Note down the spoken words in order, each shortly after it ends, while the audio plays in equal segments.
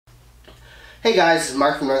Hey guys, this is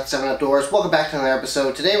Mark from North 7 Outdoors. Welcome back to another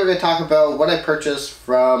episode. Today we're going to talk about what I purchased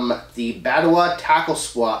from the Batawa tackle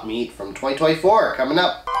swap meet from 2024 coming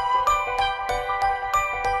up.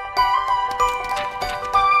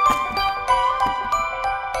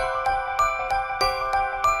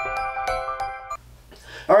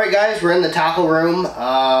 Alright guys, we're in the tackle room.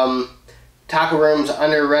 Tackle room's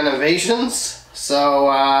under renovations. So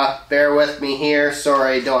bear with me here.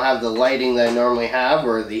 Sorry I don't have the lighting that I normally have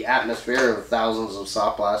or the atmosphere of thousands of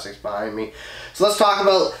soft plastics behind me. So let's talk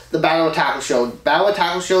about the Batawa Tackle Show. Batawa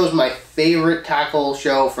Tackle Show is my favorite tackle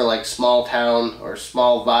show for like small town or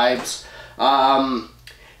small vibes.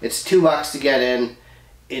 It's $2 to get in.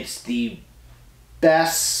 It's the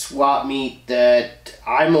best swap meet that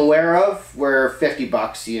I'm aware of where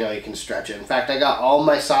 $50, you know, you can stretch it. In fact, I got all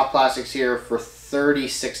my soft plastics here for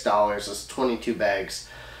 $36. It's 22 bags.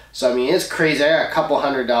 So I mean, it's crazy. I got a couple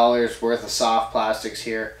 $100 worth of soft plastics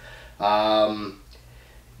here. You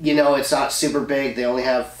know, it's not super big. They only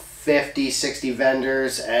have 50, 60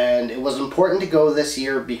 vendors, and it was important to go this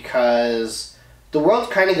year because the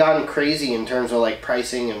world's kind of gotten crazy in terms of like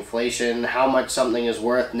pricing, inflation, how much something is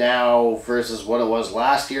worth now versus what it was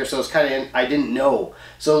last year. So it's kind of, I didn't know.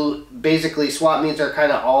 So basically swap meets are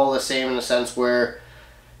kind of all the same in a sense where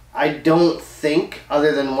I don't think,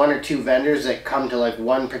 other than one or two vendors that come to like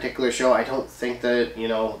one particular show, I don't think that, you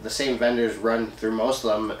know, the same vendors run through most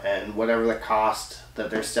of them, and whatever the cost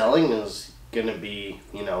that they're selling is going to be,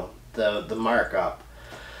 you know, the markup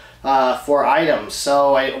for items.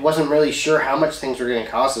 So I wasn't really sure how much things were going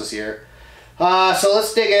to cost this year. So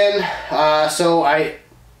let's dig in. So I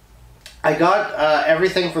got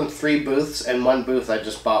everything from 3 booths, and one booth I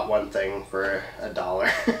just bought one thing for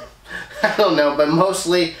 $1. I don't know, but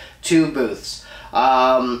mostly 2 booths.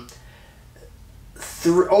 Only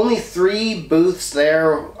 3 booths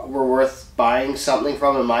there were worth buying something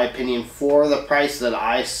from, in my opinion, for the price that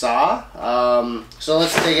I saw. So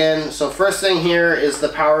let's dig in. So first thing here is the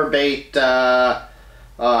power bait. I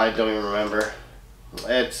don't even remember.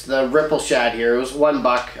 It's the Ripple Shad here. It was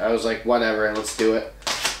 $1. I was like, whatever, let's do it.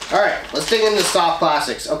 Alright, let's dig into soft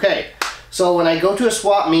plastics. Okay. So when I go to a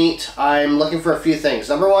swap meet, I'm looking for a few things.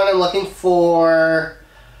 Number one, I'm looking for,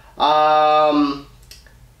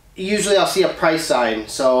 usually I'll see a price sign.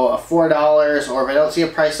 So a $4, or if I don't see a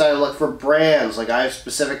price sign, I look for brands. Like I have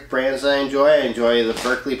specific brands that I enjoy. I enjoy the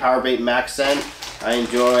Berkley Powerbait Max Scent. I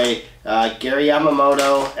enjoy Gary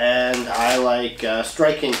Yamamoto, and I like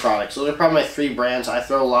Strike King products. Those are probably my 3 brands. I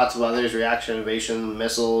throw lots of others: Reaction Innovation,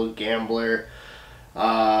 Missile, Gambler,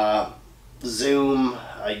 Zoom,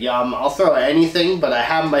 Yum. I'll throw anything, but I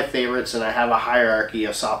have my favorites, and I have a hierarchy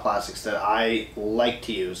of soft plastics that I like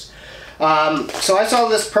to use. So I saw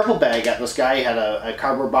this purple bag at this guy. He had a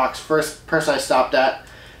cardboard box. First person I stopped at,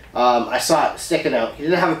 I saw it sticking out. He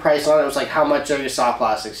didn't have a price on it. It was like, how much are your soft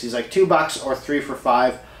plastics? He's like, $2 or 3 for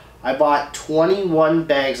 $5. I bought 21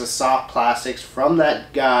 bags of soft plastics from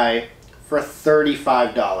that guy for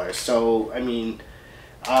 $35. So, I mean,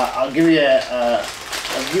 I'll give you a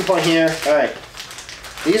viewpoint here. Alright.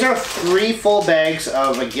 These are 3 full bags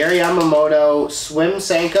of a Gary Yamamoto Swim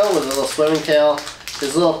Senko with a little swimming tail,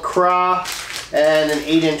 his little craw, and an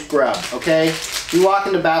 8-inch grub. Okay? You walk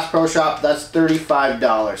into Bass Pro Shop, that's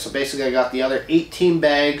 $35. So basically I got the other 18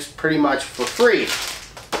 bags pretty much for free.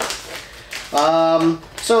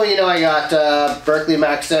 So, you know, I got Berkley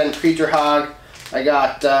Max Scent, Creature Hog. I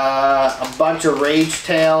got a bunch of Rage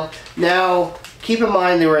Tail. Now, keep in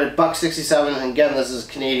mind they were at $1.67, and again this is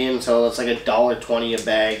Canadian, so it's like $1.20 a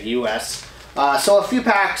bag US. So a few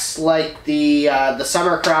packs like the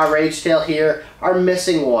Summer Craw Rage Tail here are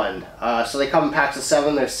missing one. So they come in packs of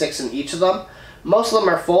 7. There's 6 in each of them. Most of them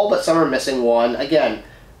are full, but some are missing one. Again,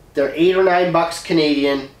 they're $8 or $9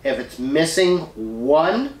 Canadian. If it's missing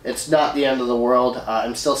one, it's not the end of the world.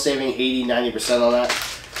 I'm still saving 80-90% on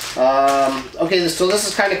that. Okay, so this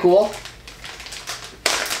is kind of cool.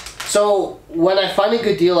 So when I find a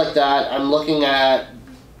good deal like that, I'm looking at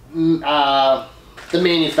the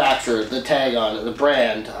manufacturer, the tag on it, the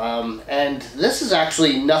brand. And this is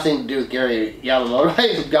actually nothing to do with Gary Yamamoto.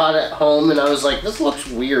 I got it home and I was like, this looks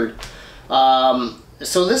weird.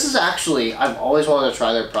 So this is actually, I've always wanted to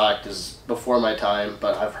try their product. This is before my time,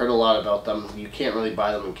 but I've heard a lot about them. You can't really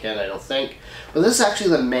buy them in Canada, I don't think. But this is actually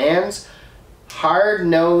the Man's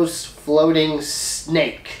Hard-Nosed Floating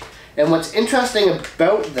Snake. And what's interesting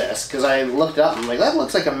about this, because I looked it up and I'm like, that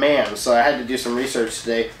looks like a man, so I had to do some research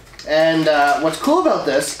today. And what's cool about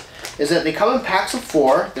this is that they come in packs of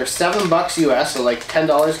 4. They're $7 US, so like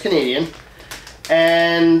 $10 Canadian.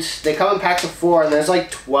 And they come in packs of 4, and there's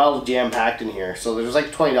like 12 jam-packed in here. So there's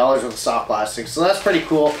like $20 worth of soft plastic. So that's pretty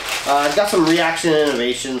cool. I've got some Reaction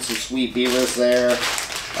Innovations, some Sweet Beavers there.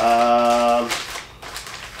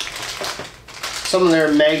 Some of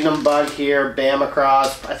their Magnum Bug here, Bam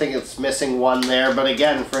Across. I think it's missing one there. But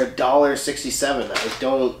again, for $1.67, I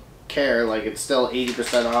don't care. Like, it's still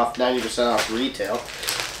 80% off, 90% off retail.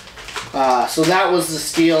 So that was the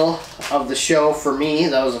steal of the show for me.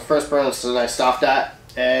 That was the first person I stopped at.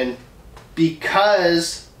 And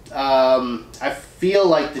because I feel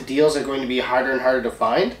like the deals are going to be harder and harder to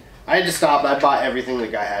find, I had to stop. I bought everything the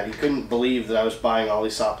guy had. He couldn't believe that I was buying all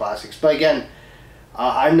these soft plastics. But again,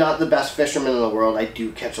 I'm not the best fisherman in the world. I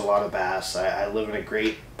do catch a lot of bass. I live in a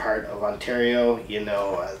great part of Ontario. You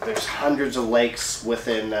know, there's hundreds of lakes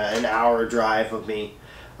within an hour drive of me.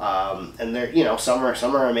 And they're, you know, some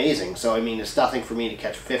are amazing. So I mean, it's nothing for me to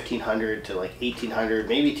catch 1,500 to like 1,800,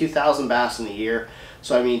 maybe 2,000 bass in a year.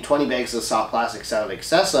 So I mean, 20 bags of soft plastic sound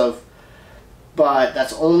excessive, but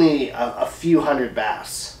that's only a few hundred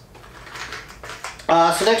bass.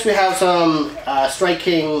 So next we have some Strike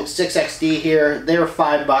King 6XD here. They were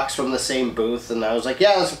 $5 from the same booth, and I was like,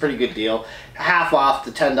 yeah, that's a pretty good deal. Half off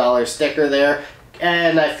the $10 sticker there,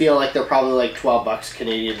 and I feel like they're probably like 12 bucks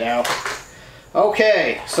Canadian now.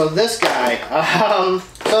 Okay, so this guy,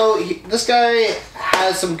 this guy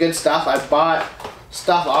has some good stuff. I bought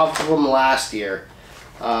stuff off of him last year.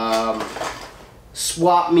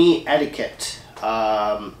 Swap meet etiquette.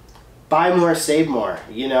 Buy more, save more.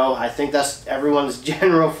 You know, I think that's everyone's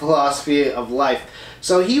general philosophy of life.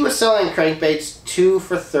 So he was selling crankbaits 2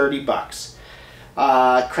 for 30 bucks.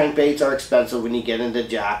 Crankbaits are expensive when you get into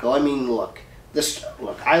Jackal. I mean, look,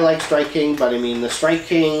 I like Strike King, but I mean the Strike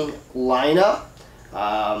King lineup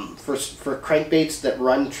for crankbaits that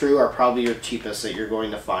run true are probably your cheapest that you're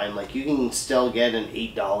going to find. Like, you can still get an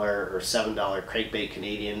 $8 or $7 crankbait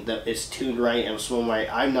Canadian that is tuned right and swim right.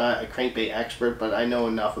 I'm not a crankbait expert, but I know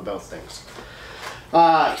enough about things.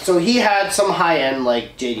 So he had some high-end,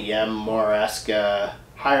 like JDM, Moresque,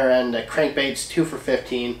 higher-end crankbaits, 2 for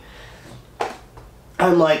 15.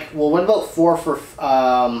 I'm like, well, what about 4 for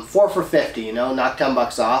 50? You know, knock 10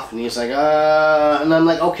 bucks off. And he's like, and I'm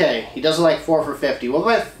like, okay. He doesn't like 4 for 50.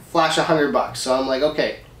 What if I flash 100 bucks? So I'm like,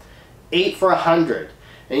 okay, 8 for 100.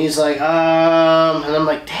 And he's like, and I'm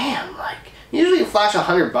like, damn. Like, usually you flash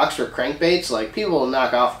 100 bucks for crankbaits. Like, people will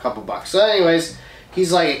knock off a couple bucks. So anyways,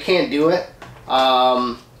 he's like, I can't do it.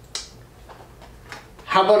 How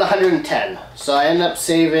about 110? So I end up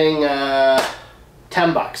saving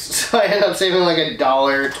 10 bucks. So I ended up saving like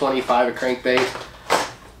 $1.25 a crankbait.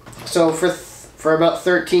 So for about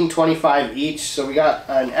 $13.25 each. So we got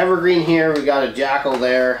an Evergreen here, we got a Jackal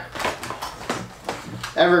there.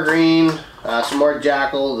 Evergreen, some more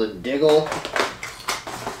Jackal, the Diggle.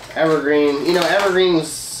 Evergreen, you know,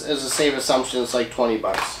 Evergreen's is a safe assumption, it's like 20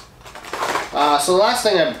 bucks. So the last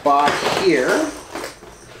thing I bought here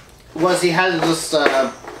was he had this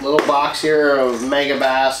little box here of Mega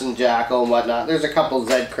Bass and Jackal and whatnot. There's a couple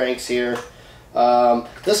Zed cranks here.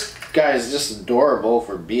 This guy is just adorable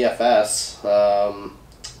for BFS.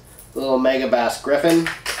 Little Mega Bass Griffin.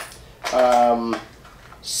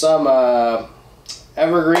 Some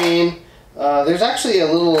Evergreen. There's actually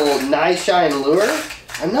a little Nice Shine lure.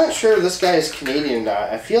 I'm not sure if this guy is Canadian or not.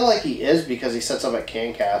 I feel like he is because he sets up at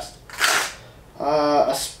CanCast.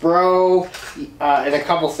 A Spro, and a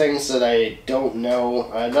couple things that I don't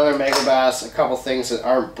know. Another Mega Bass, a couple things that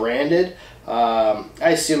aren't branded. I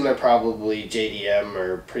assume they're probably JDM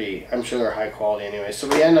or pretty, I'm sure they're high quality anyway. So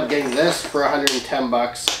we end up getting this for 110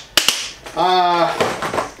 bucks.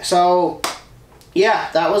 So yeah,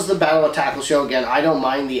 that was the Batawa Tackle Show. Again, I don't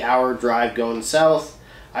mind the hour drive going south.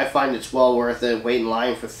 I find it's well worth it. Wait in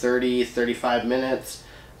line for 30-35 minutes.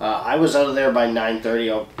 I was out of there by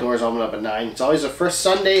 9:30. Doors open up at 9. It's always the first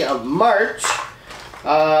Sunday of March.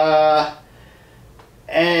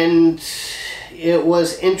 And it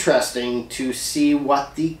was interesting to see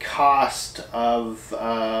what the cost of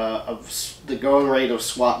the going rate of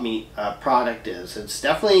swap meet product is. It's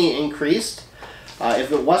definitely increased.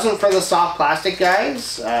 If it wasn't for the soft plastic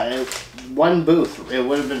guys, one booth, it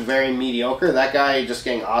would have been very mediocre. That guy just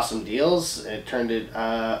getting awesome deals. It turned it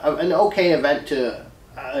an okay event to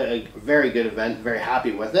a very good event. Very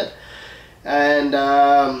happy with it. And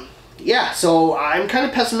yeah, so I'm kind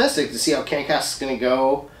of pessimistic to see how CanCast is going to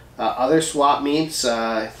go. Other swap meets,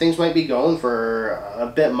 things might be going for a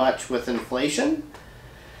bit much with inflation.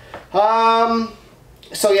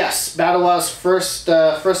 So yes, Batawa's first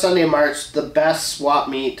Sunday of March, the best swap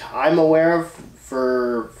meet I'm aware of.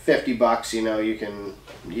 For 50 bucks, you know, you can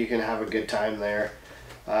have a good time there.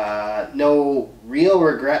 No real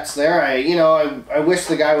regrets there. I wish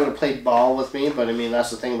the guy would have played ball with me, but I mean,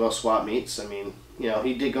 that's the thing about swap meets. I mean,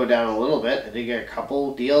 he did go down a little bit. I did get a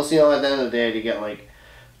couple deals. At the end of the day, I did get like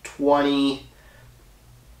 20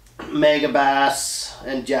 megabass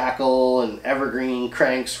and jackal and evergreen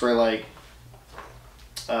cranks for like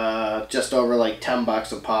just over like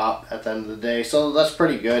 $10 a pop at the end of the day, so that's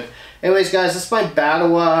pretty good. Anyways, guys, this is my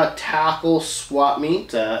batawa tackle swap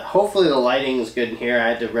meet. Hopefully the lighting is good in here. I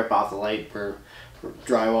had to rip off the light for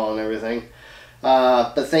drywall and everything.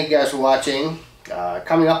 But thank you guys for watching.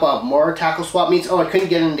 Coming up on more tackle swap meets. Oh, I couldn't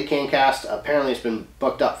get into CanCast. Apparently it's been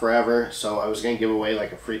booked up forever, so I was going to give away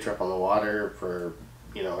like a free trip on the water for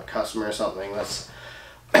a customer or something. That's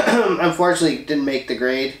unfortunately didn't make the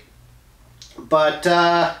grade. But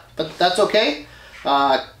that's okay.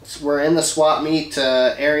 We're in the swap meet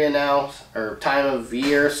area now, or time of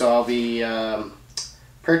year, so I'll be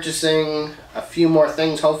purchasing a few more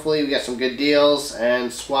things. Hopefully we get some good deals,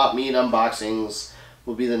 and swap meet unboxings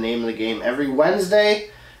will be the name of the game. Every Wednesday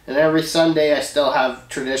and every Sunday I still have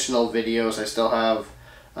traditional videos. I still have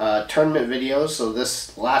tournament videos. So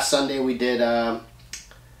this last Sunday we did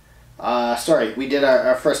we did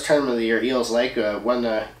our first tournament of the year, Eels Lake.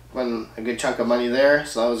 Won a good chunk of money there,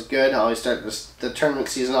 so that was good. I always start the tournament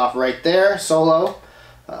season off right there, solo.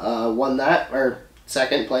 Won that, or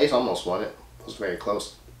second place, almost won it. It was very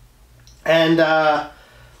close. And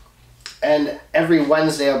every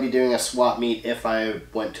Wednesday I'll be doing a swap meet if I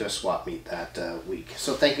went to a swap meet that week.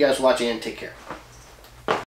 So thank you guys for watching, and take care.